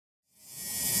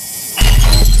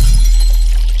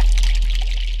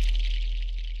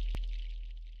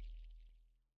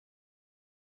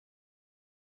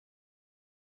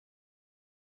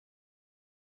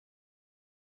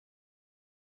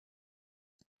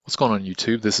What's going on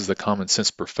YouTube? This is the Common Sense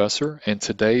Professor, and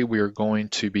today we are going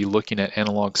to be looking at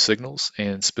analog signals,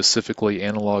 and specifically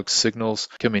analog signals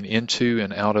coming into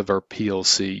and out of our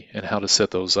PLC and how to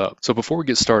set those up. So before we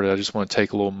get started, I just want to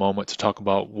take a little moment to talk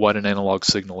about what an analog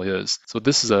signal is. So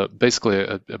this is basically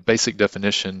a basic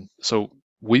definition. So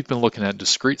we've been looking at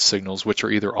discrete signals, which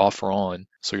are either off or on.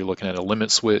 So you're looking at a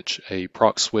limit switch, a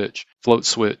proc switch, float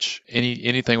switch,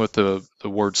 anything with the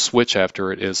word switch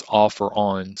after it is off or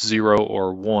on, 0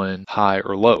 or 1, high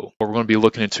or low. What we're going to be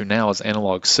looking into now is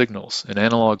analog signals. And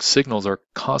analog signals are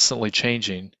constantly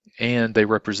changing, and they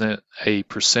represent a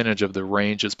percentage of the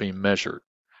range that's being measured.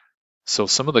 So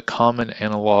some of the common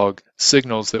analog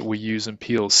signals that we use in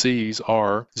PLCs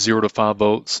are 0 to 5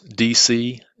 volts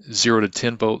DC, 0 to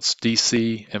 10 volts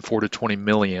DC, and 4 to 20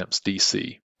 milliamps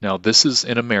DC. Now this is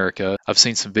in America. I've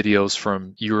seen some videos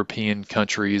from European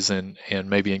countries and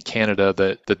maybe in Canada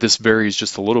that this varies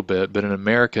just a little bit, but in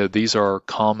America these are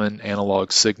common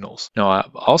analog signals. Now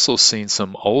I've also seen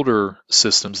some older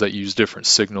systems that use different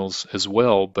signals as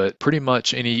well, but pretty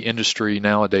much any industry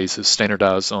nowadays is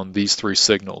standardized on these three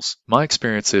signals. My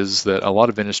experience is that a lot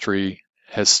of industry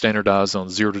has standardized on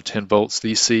 0 to 10 volts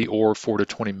DC or 4 to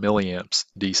 20 milliamps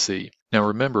DC. Now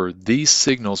remember, these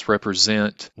signals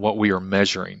represent what we are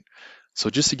measuring. So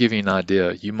just to give you an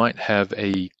idea, you might have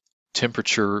a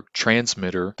temperature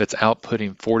transmitter that's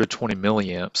outputting 4 to 20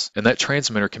 milliamps, and that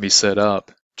transmitter can be set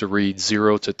up to read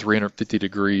 0 to 350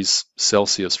 degrees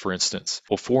Celsius, for instance.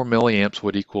 Well, 4 milliamps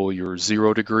would equal your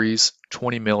 0 degrees,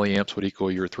 20 milliamps would equal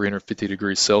your 350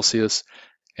 degrees Celsius,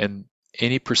 and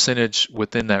any percentage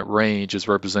within that range is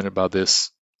represented by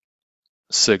this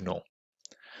signal.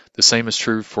 The same is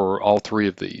true for all three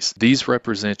of these. These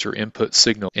represent your input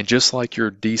signal, and just like your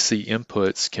DC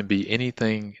inputs can be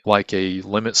anything like a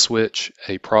limit switch,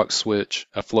 a proc switch,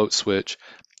 a float switch,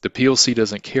 the PLC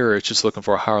doesn't care, it's just looking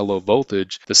for a high or low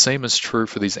voltage. The same is true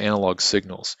for these analog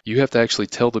signals. You have to actually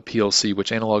tell the PLC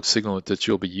which analog signal that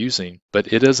you'll be using,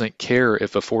 but it doesn't care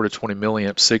if a 4 to 20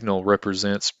 milliamp signal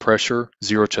represents pressure,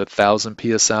 0 to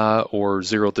 1000 psi, or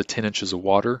 0 to 10 inches of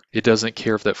water. It doesn't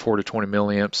care if that 4 to 20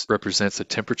 milliamps represents a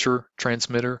temperature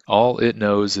transmitter. All it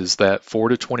knows is that 4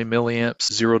 to 20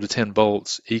 milliamps, 0 to 10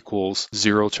 volts equals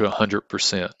 0 to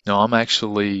 100%. Now I'm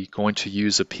actually going to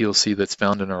use a PLC that's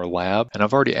found in our lab, and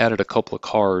I've already added a couple of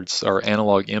cards, our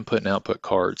analog input and output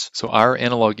cards. So our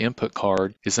analog input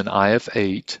card is an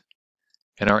IF8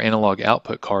 and our analog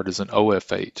output card is an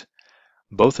OF8.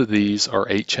 Both of these are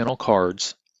 8-channel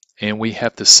cards, and we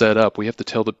have to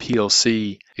tell the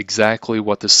PLC exactly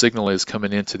what the signal is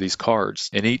coming into these cards.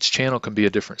 And each channel can be a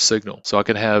different signal. So I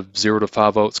could have 0 to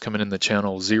 5 volts coming in the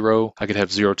channel 0, I could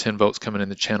have 0 to 10 volts coming in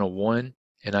the channel 1,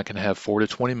 and I can have 4 to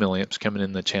 20 milliamps coming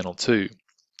in the channel 2.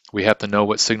 We have to know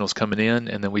what signal's coming in,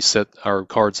 and then we set our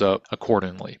cards up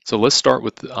accordingly. So let's start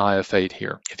with the IF8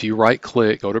 here. If you right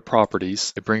click, go to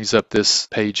properties, it brings up this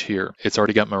page here. It's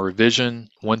already got my revision.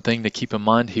 One thing to keep in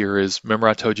mind here is, remember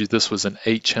I told you this was an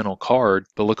 8-channel card,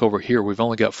 but look over here, we've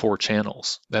only got 4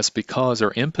 channels. That's because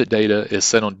our input data is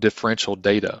set on differential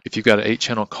data. If you've got an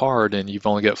 8-channel card and you've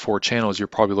only got 4 channels, you're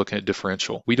probably looking at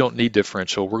differential. We don't need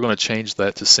differential. We're going to change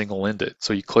that to single-ended.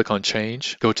 So you click on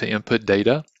change, go to input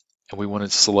data, and we want to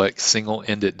select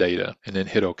single-ended data and then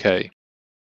hit OK.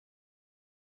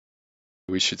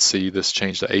 We should see this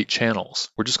change to 8 channels.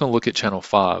 We're just going to look at channel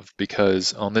 5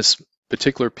 because on this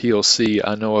particular PLC,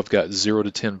 I know I've got 0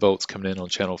 to 10 volts coming in on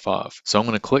channel 5. So I'm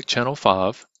going to click channel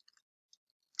 5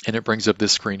 and it brings up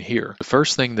this screen here. The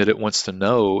first thing that it wants to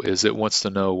know is it wants to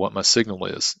know what my signal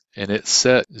is, and it's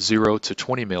set 0 to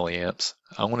 20 milliamps.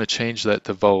 I want to change that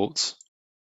to volts,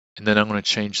 and then I'm going to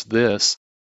change this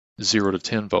 0 to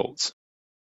 10 volts.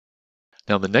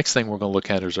 Now the next thing we're going to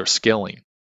look at is our scaling.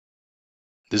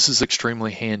 This is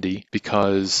extremely handy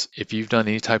because if you've done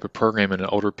any type of programming in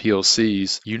older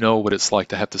PLCs, you know what it's like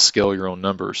to have to scale your own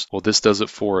numbers. Well, this does it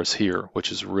for us here,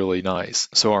 which is really nice.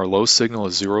 So our low signal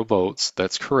is 0 volts,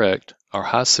 that's correct. Our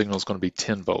high signal is going to be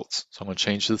 10 volts. So I'm going to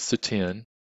change this to 10.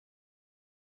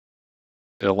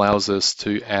 It allows us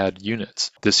to add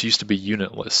units. This used to be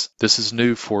unitless. This is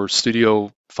new for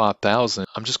Studio 5000.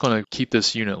 I'm just going to keep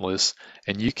this unitless,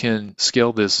 and you can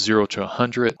scale this 0 to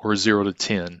 100 or 0 to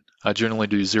 10. I generally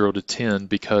do 0 to 10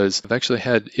 because I've actually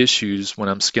had issues when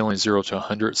I'm scaling 0 to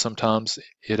 100. Sometimes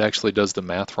it actually does the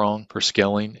math wrong for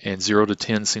scaling, and 0 to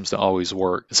 10 seems to always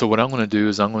work. So what I'm going to do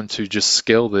is I'm going to just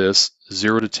scale this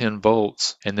 0 to 10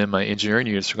 volts, and then my engineering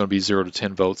units are going to be 0 to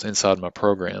 10 volts inside my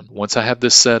program. Once I have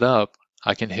this set up,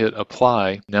 I can hit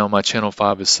apply. Now my channel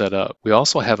 5 is set up. We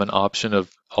also have an option of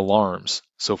alarms.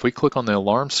 So if we click on the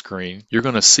alarm screen, you're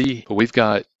going to see we've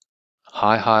got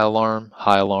high alarm,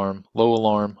 low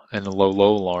alarm, and a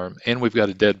low alarm, and we've got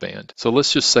a deadband. So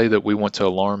let's just say that we want to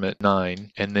alarm at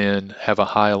 9 and then have a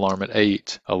high alarm at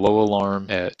 8, a low alarm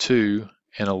at 2,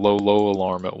 and a low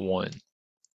alarm at 1.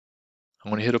 I'm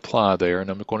going to hit apply there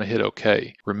and I'm going to hit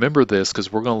OK. Remember this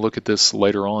because we're going to look at this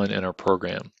later on in our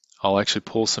program. I'll actually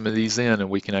pull some of these in and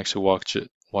we can actually watch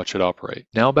it operate.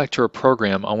 Now back to our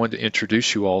program, I wanted to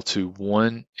introduce you all to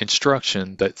one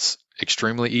instruction that's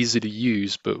extremely easy to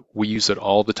use, but we use it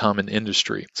all the time in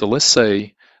industry. So let's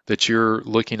say that you're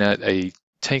looking at a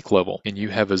tank level and you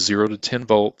have a 0 to 10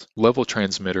 volt level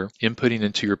transmitter inputting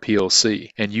into your PLC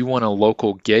and you want a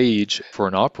local gauge for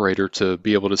an operator to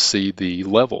be able to see the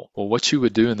level. Well, what you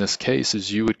would do in this case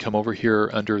is you would come over here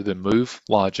under the move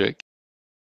logic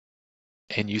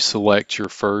and you select your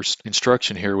first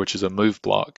instruction here, which is a move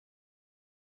block.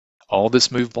 All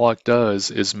this move block does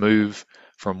is move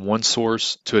from one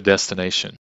source to a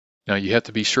destination. Now you have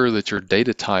to be sure that your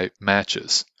data type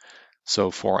matches.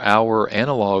 So for our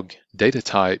analog data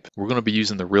type, we're going to be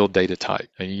using the real data type.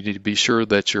 And you need to be sure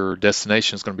that your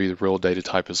destination is going to be the real data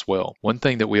type as well. One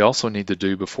thing that we also need to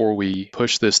do before we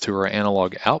push this to our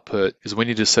analog output is we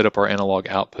need to set up our analog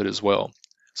output as well.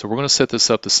 So we're going to set this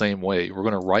up the same way. We're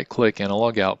going to right-click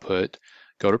analog output,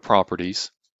 go to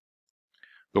properties,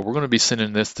 but we're going to be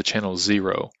sending this to channel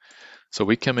 0. So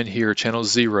we come in here, channel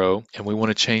 0, and we want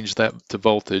to change that to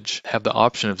voltage, have the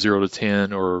option of 0 to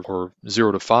 10 or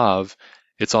 0 to 5.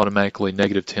 It's automatically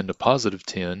 -10 to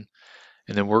 +10.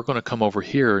 And then we're going to come over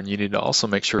here and you need to also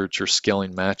make sure that your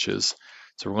scaling matches.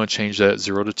 So we're going to change that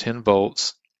 0 to 10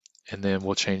 volts, and then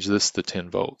we'll change this to 10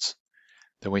 volts.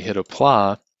 Then we hit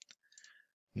apply.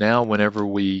 Now whenever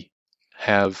we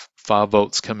have 5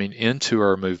 volts coming into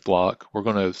our move block, we're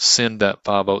going to send that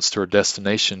 5 volts to our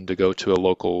destination to go to a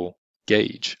local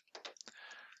gauge.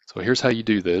 So here's how you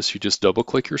do this. You just double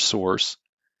click your source,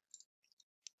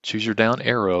 choose your down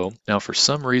arrow. Now for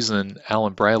some reason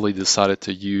Alan Bradley decided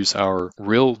to use our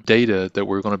real data that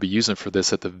we're going to be using for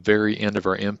this at the very end of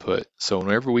our input. So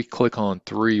whenever we click on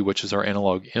 3, which is our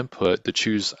analog input, to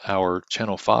choose our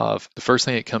channel 5, the first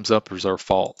thing that comes up is our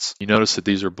faults. You notice that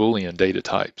these are Boolean data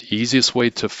types. The easiest way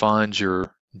to find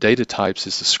your data types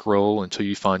is to scroll until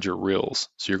you find your reals.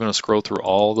 So you're going to scroll through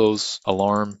all those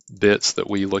alarm bits that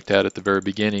we looked at the very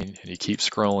beginning, and you keep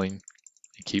scrolling,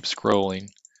 and keep scrolling,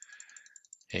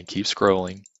 and keep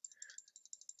scrolling,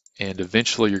 and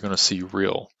eventually you're going to see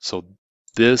real. So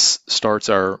this starts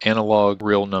our analog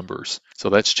real numbers. So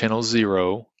that's channel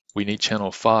 0. We need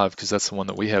channel 5 because that's the one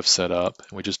that we have set up,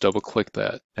 and we just double click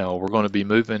that. Now we're going to be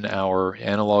moving our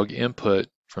analog input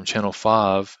from channel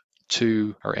 5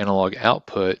 to our analog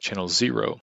output, channel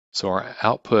 0. So our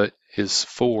output is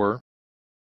 4,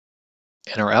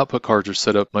 and our output cards are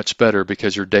set up much better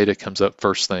because your data comes up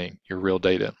first thing, your real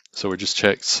data. So we just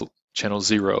check channel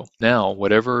 0. Now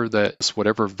whatever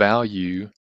value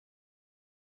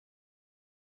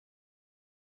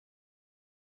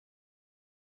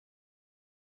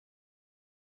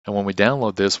and when we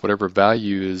download this, whatever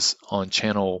value is on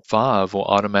channel 5 will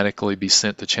automatically be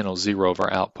sent to channel 0 of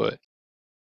our output.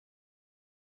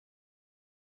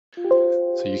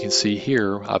 So you can see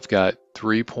here, I've got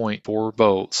 3.4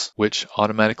 volts, which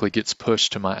automatically gets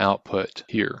pushed to my output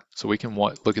here. So we can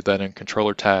look at that in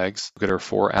controller tags, look at our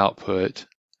 4 output,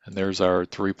 and there's our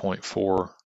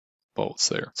 3.4 volts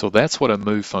there. So that's what a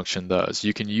move function does.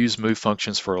 You can use move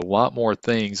functions for a lot more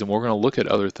things, and we're going to look at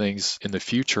other things in the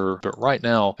future. But right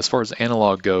now, as far as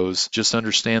analog goes, just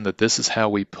understand that this is how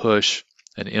we push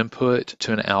an input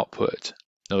to an output.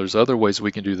 Now there's other ways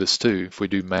we can do this too. If we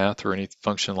do math or any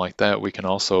function like that, we can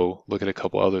also look at a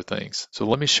couple other things. So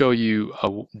let me show you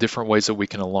different ways that we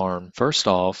can alarm. First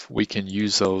off, we can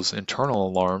use those internal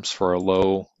alarms for a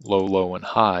low, and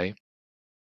high.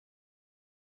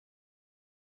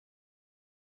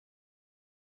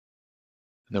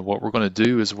 And then what we're going to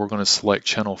do is we're going to select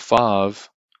channel 5,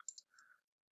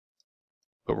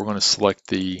 but we're going to select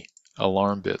the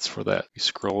alarm bits for that. We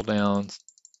scroll down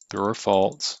through our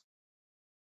faults.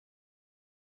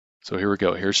 So here we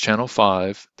go. Here's channel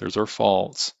 5. There's our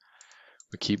faults.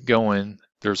 We keep going.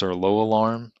 There's our low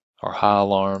alarm, our high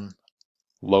alarm,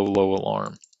 low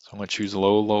alarm. So I'm going to choose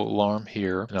low alarm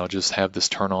here, and I'll just have this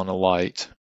turn on a light.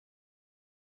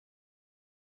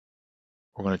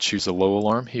 We're going to choose a low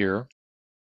alarm here.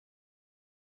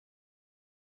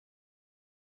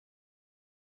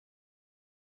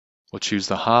 We'll choose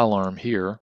the high alarm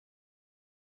here.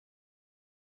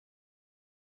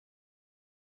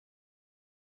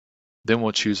 Then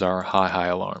we'll choose our high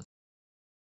alarm.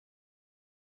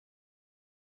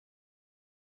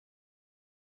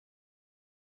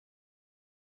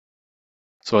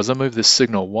 So as I move this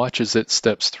signal, watch as it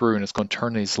steps through, and it's going to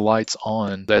turn these lights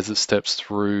on as it steps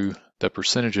through the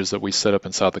percentages that we set up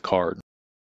inside the card.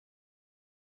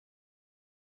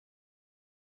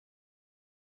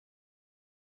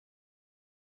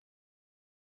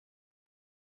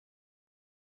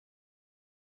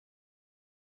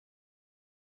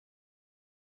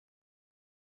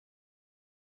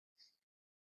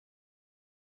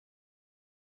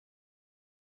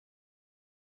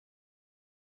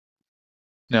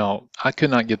 Now, I could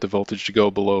not get the voltage to go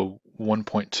below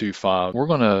 1.25. We're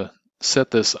going to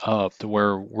set this up to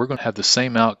where we're going to have the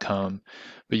same outcome,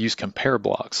 but use compare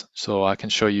blocks. So I can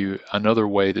show you another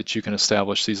way that you can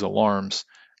establish these alarms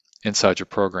inside your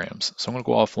programs. So I'm going to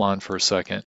go offline for a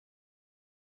second.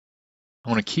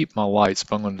 I'm going to keep my lights,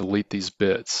 but I'm going to delete these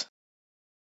bits.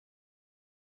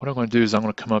 What I'm going to do is I'm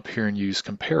going to come up here and use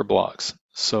compare blocks.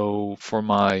 So for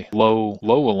my low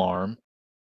alarm,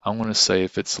 I'm going to say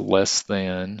if it's less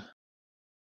than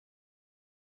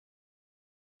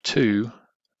 2,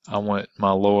 I want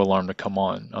my low alarm to come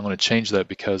on. I'm going to change that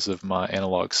because of my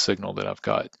analog signal that I've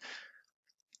got.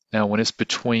 Now when it's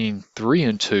between 3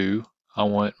 and 2, I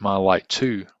want my light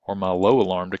 2 or my low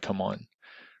alarm to come on.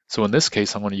 So in this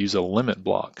case, I'm going to use a limit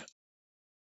block.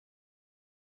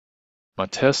 My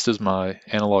test is my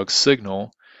analog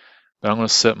signal, but I'm going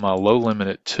to set my low limit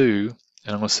at 2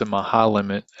 and I'm going to set my high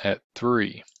limit at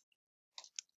 3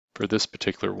 for this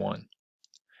particular one.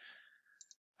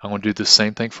 I'm going to do the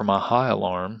same thing for my high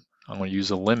alarm. I'm going to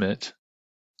use a limit.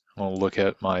 I'm going to look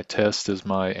at my test as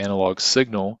my analog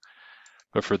signal,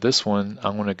 but for this one,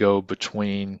 I'm going to go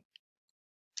between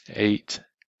 8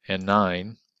 and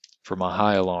 9 for my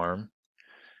high alarm.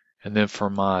 And then for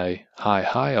my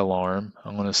high alarm,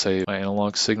 I'm going to say my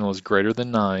analog signal is greater than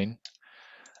 9.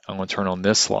 I'm going to turn on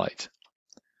this light.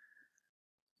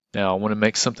 Now I want to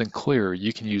make something clear.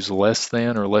 You can use less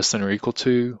than or equal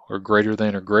to or greater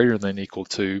than equal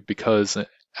to, because an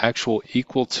actual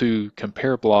equal to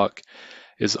compare block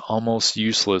is almost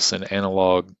useless in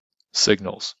analog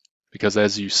signals, because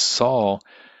as you saw,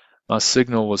 my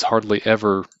signal was hardly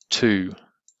ever 2,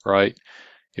 right?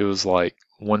 It was like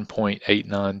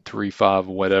 1.8935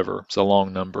 whatever. It's a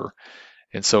long number.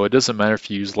 And so it doesn't matter if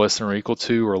you use less than or equal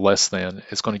to or less than,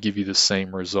 it's going to give you the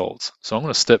same results. So I'm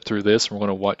going to step through this and we're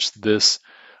going to watch this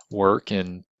work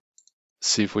and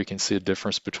see if we can see a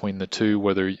difference between the two,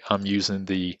 whether I'm using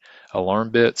the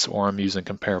alarm bits or I'm using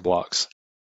compare blocks.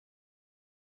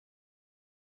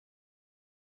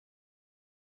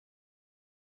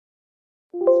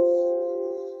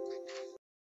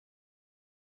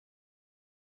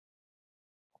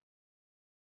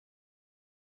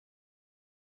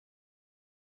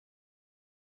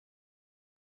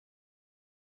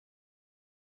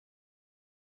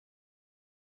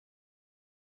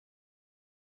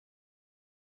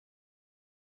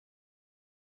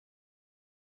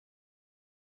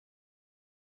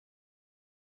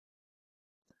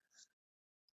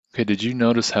 Okay, did you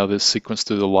notice how this sequenced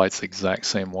through the lights the exact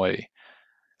same way?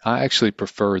 I actually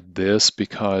preferred this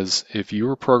because if you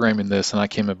were programming this and I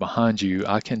came in behind you,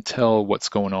 I can tell what's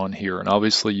going on here. And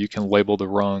obviously you can label the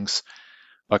rungs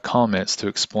by comments to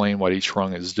explain what each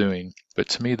rung is doing. But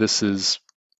to me, this is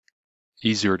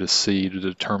easier to see to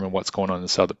determine what's going on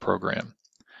inside the program.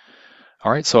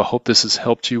 All right, so I hope this has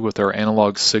helped you with our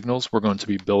analog signals. We're going to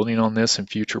be building on this in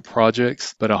future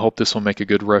projects, but I hope this will make a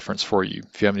good reference for you.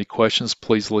 If you have any questions,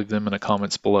 please leave them in the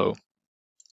comments below.